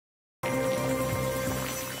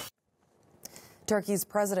Turkey's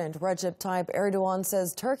President Recep Tayyip Erdogan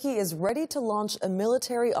says Turkey is ready to launch a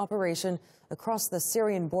military operation across the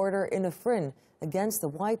Syrian border in Afrin against the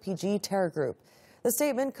YPG terror group. The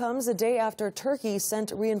statement comes a day after Turkey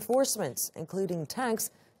sent reinforcements, including tanks,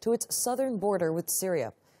 to its southern border with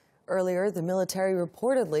Syria. Earlier, the military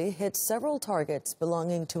reportedly hit several targets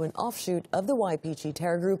belonging to an offshoot of the YPG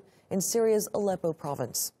terror group in Syria's Aleppo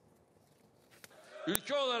province.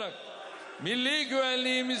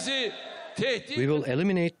 We will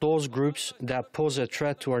eliminate those groups that pose a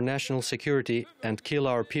threat to our national security and kill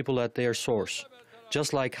our people at their source.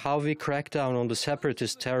 Just like how we cracked down on the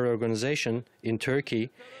separatist terror organization in Turkey,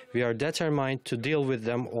 we are determined to deal with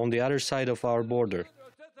them on the other side of our border.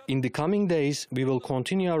 In the coming days, we will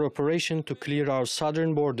continue our operation to clear our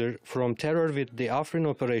southern border from terror with the Afrin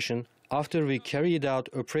operation after we carried out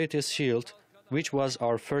Operation Shield, which was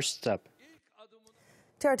our first step.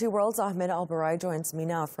 TR2 World's Ahmed Al-Barai joins me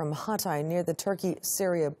now from Hatay near the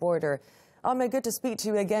Turkey-Syria border. Ahmed, good to speak to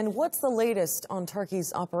you again. What's the latest on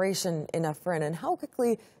Turkey's operation in Afrin, and how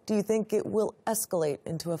quickly do you think it will escalate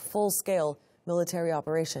into a full-scale military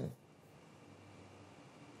operation?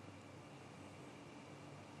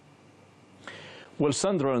 Well,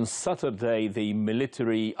 Sandra, on Saturday, the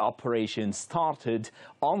military operation started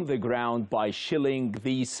on the ground by shelling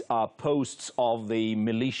these posts of the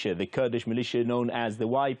militia, the Kurdish militia known as the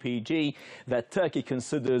YPG, that Turkey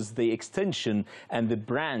considers the extension and the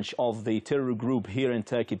branch of the terror group here in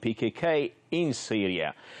Turkey, PKK, in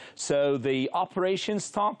Syria. So the operation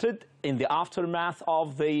started in the aftermath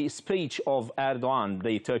of the speech of Erdogan,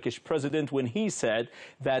 the Turkish president, when he said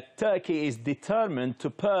that Turkey is determined to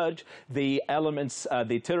purge the elements,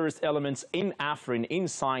 the terrorist elements in Afrin,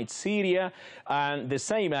 inside Syria, and the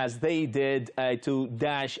same as they did to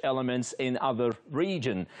Daesh elements in other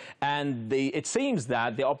region. And it seems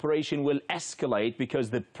that the operation will escalate because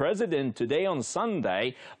the president today on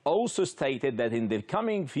Sunday also stated that in the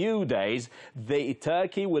coming few days,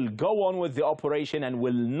 Turkey will go on with the operation and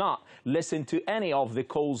will not listen to any of the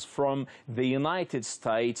calls from the United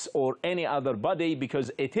States or any other body, because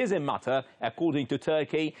it is a matter, according to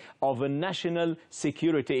Turkey, of a national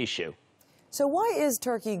security issue. So why is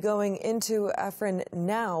Turkey going into Afrin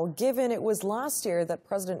now, given it was last year that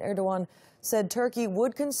President Erdogan said Turkey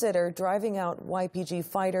would consider driving out YPG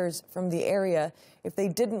fighters from the area if they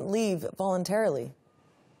didn't leave voluntarily?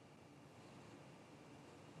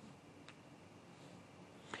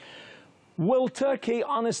 Well, Turkey,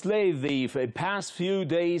 honestly, the past few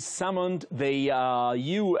days summoned the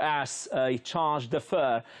U.S. charge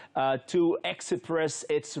d'affaires to express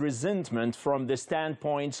its resentment from the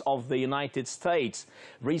standpoints of the United States.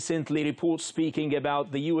 Recently, reports speaking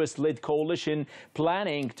about the U.S.-led coalition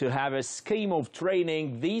planning to have a scheme of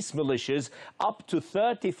training these militias up to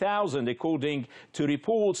 30,000, according to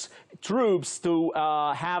reports, troops to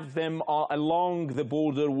have them along the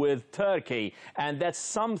border with Turkey. And that's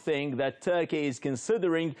something that Turkey is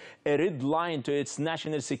considering a red line to its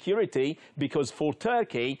national security, because for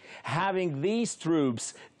Turkey, having these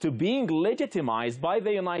troops to being legitimized by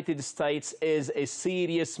the United States is a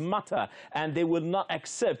serious matter, and they will not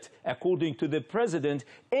accept, according to the president,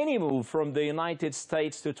 any move from the United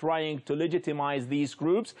States to trying to legitimize these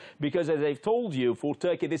groups, because as I've told you, for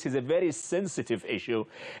Turkey this is a very sensitive issue.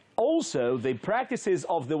 Also, the practices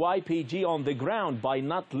of the YPG on the ground by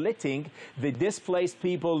not letting the displaced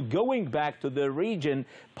people going back to the region,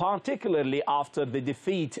 particularly after the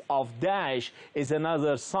defeat of Daesh, is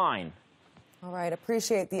another sign. All right,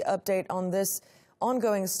 appreciate the update on this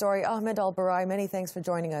ongoing story. Ahmed Al-Barai, many thanks for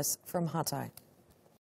joining us from Hatay.